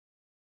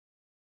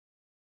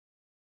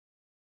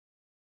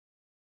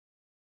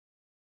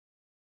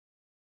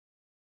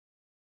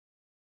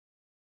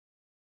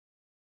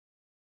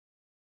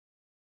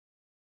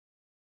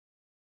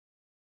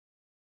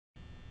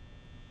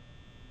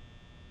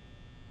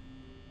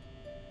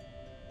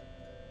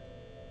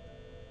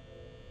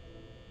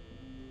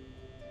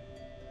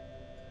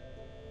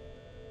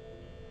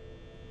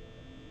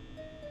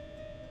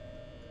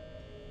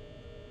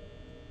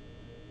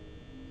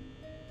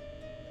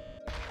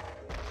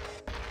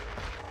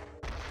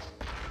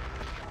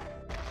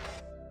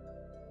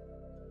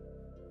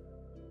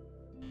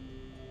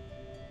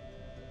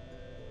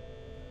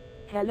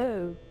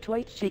Hello,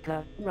 Toy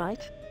Chica,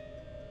 right?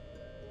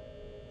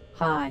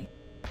 Hi.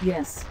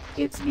 Yes,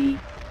 it's me.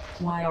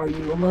 Why are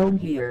you alone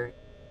here?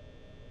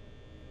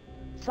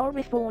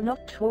 Sorry for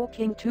not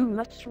talking too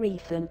much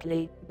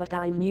recently, but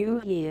I'm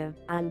new here,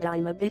 and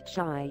I'm a bit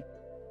shy.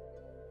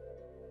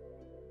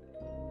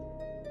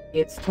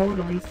 It's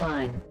totally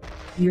fine.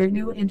 You're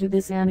new into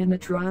this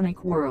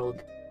animatronic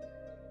world.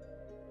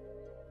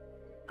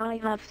 I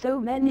have so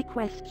many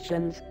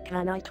questions,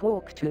 can I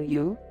talk to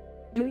you?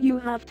 Do you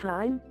have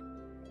time?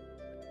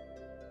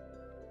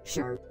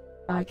 Sure.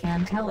 I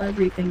can tell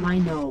everything I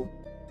know.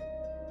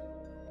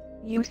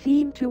 You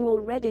seem to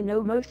already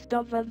know most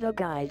of the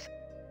guys.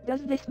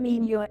 Does this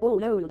mean you're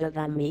all older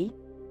than me?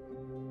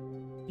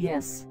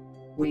 Yes.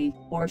 We,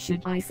 or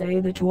should I say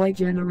the toy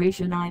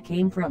generation I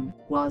came from,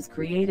 was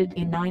created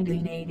in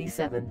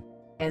 1987.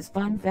 As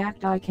fun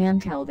fact, I can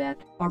tell that,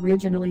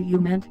 originally you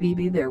meant to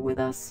be there with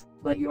us,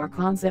 but your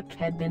concept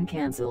had been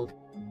cancelled.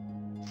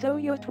 So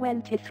you're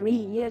 23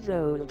 years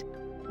old.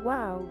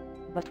 Wow,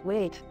 but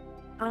wait.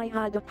 I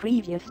had a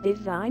previous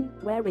design,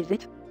 where is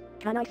it?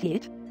 Can I see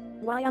it?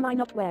 Why am I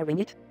not wearing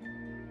it?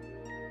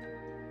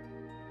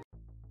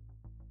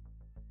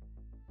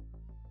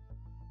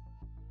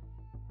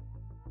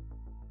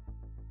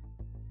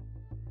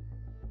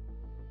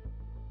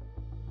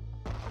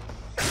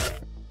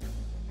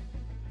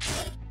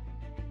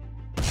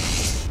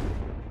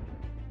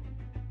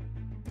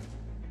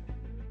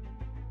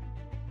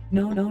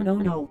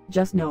 No,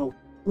 just no.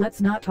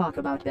 Let's not talk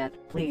about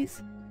that,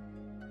 please.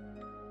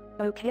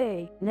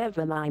 Okay,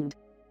 never mind.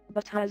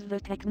 But has the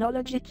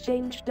technology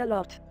changed a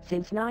lot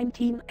since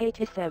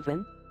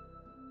 1987?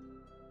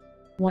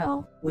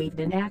 Well, we've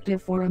been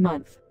active for a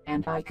month,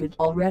 and I could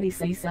already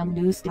say some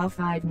new stuff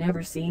I've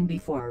never seen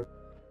before.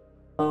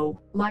 Oh,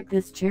 like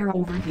this chair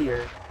over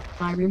here.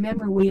 I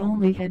remember we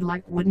only had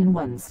like wooden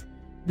ones.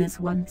 This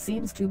one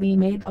seems to be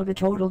made of a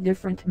total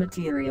different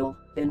material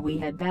than we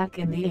had back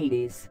in the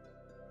 80s.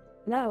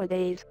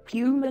 Nowadays,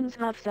 humans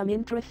have some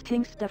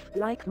interesting stuff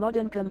like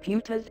modern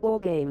computers or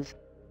games.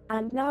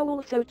 And now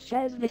also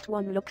chairs. This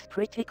one looks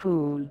pretty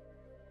cool.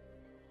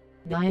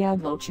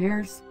 Diablo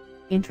chairs?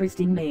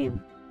 Interesting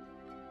name.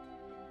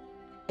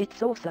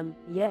 It's awesome,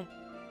 yeah.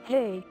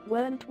 Hey,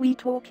 weren't we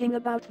talking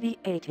about the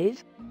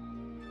 80s?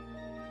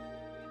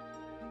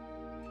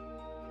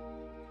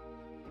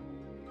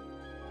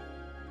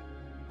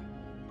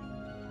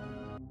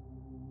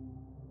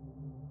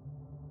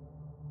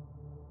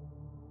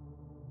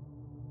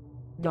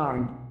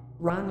 Darn.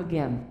 Wrong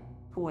again.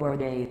 Poor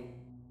day.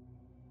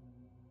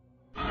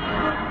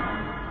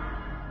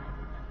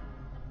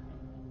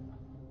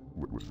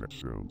 What was that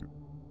sound?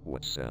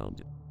 What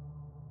sound?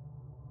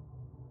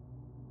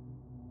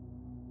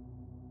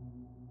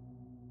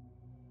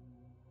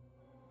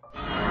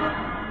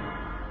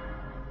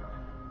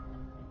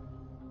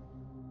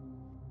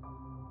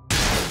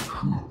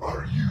 Who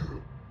are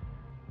you?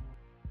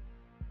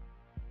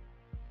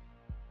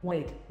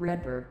 Wait,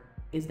 Bertbert,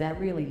 is that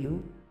really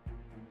you?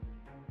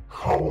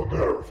 How on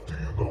earth do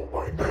you know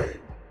my name?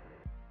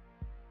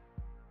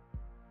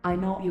 I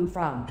know you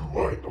from. Do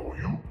I know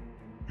you?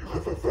 You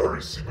have a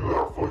very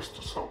similar voice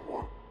to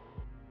someone.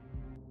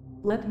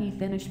 Let me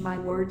finish my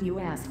word, you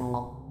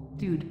asshole.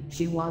 Dude,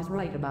 she was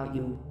right about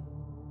you.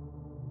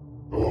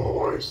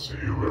 Oh, I see.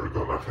 We're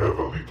gonna have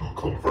a little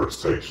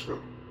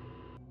conversation.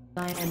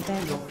 I am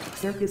Daniel,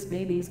 Circus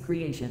Baby's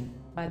creation.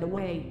 By the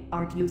way,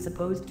 aren't you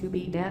supposed to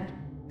be dead?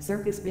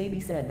 Circus Baby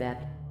said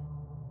that.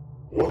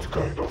 What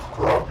kind of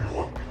crap you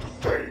want me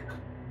to take?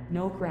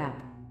 No crap.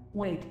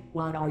 Wait,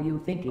 what are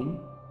you thinking?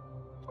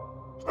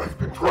 I've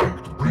been trying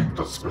to bring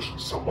that special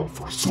someone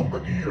for so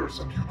many years,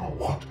 and you know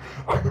what?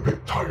 I'm a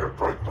bit tired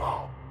right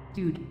now.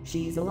 Dude,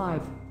 she's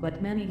alive,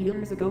 but many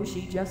years ago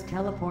she just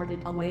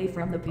teleported away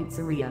from the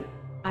pizzeria.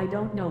 I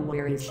don't know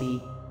where is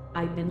she.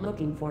 I've been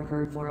looking for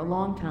her for a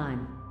long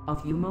time. A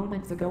few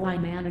moments ago I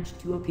managed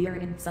to appear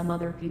in some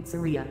other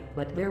pizzeria,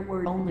 but there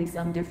were only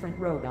some different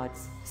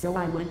robots, so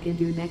I went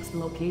into next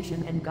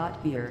location and got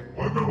here.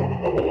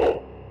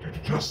 Whoa. Did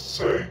you just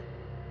say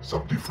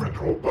some different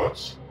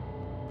robots?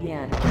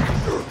 Yeah. Take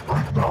care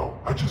right now.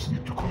 I just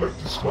need to collect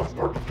this one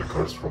part of the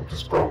curse from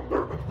this brown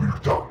bear and we're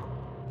done.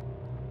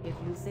 If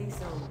you say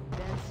so,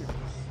 then sure.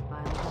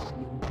 I'll help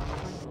you.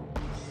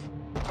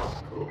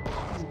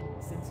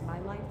 Since my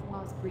life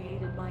was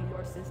created by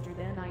your sister,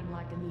 then I'm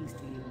like a niece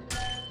to you.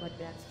 But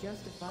that's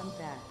just a fun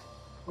fact.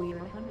 We're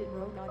 100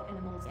 robot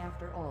animals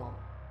after all.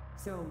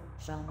 So,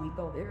 shall we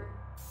go there?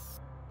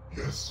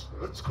 Yes,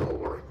 let's go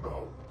right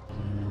now.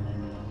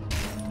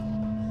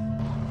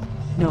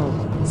 No,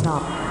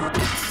 stop.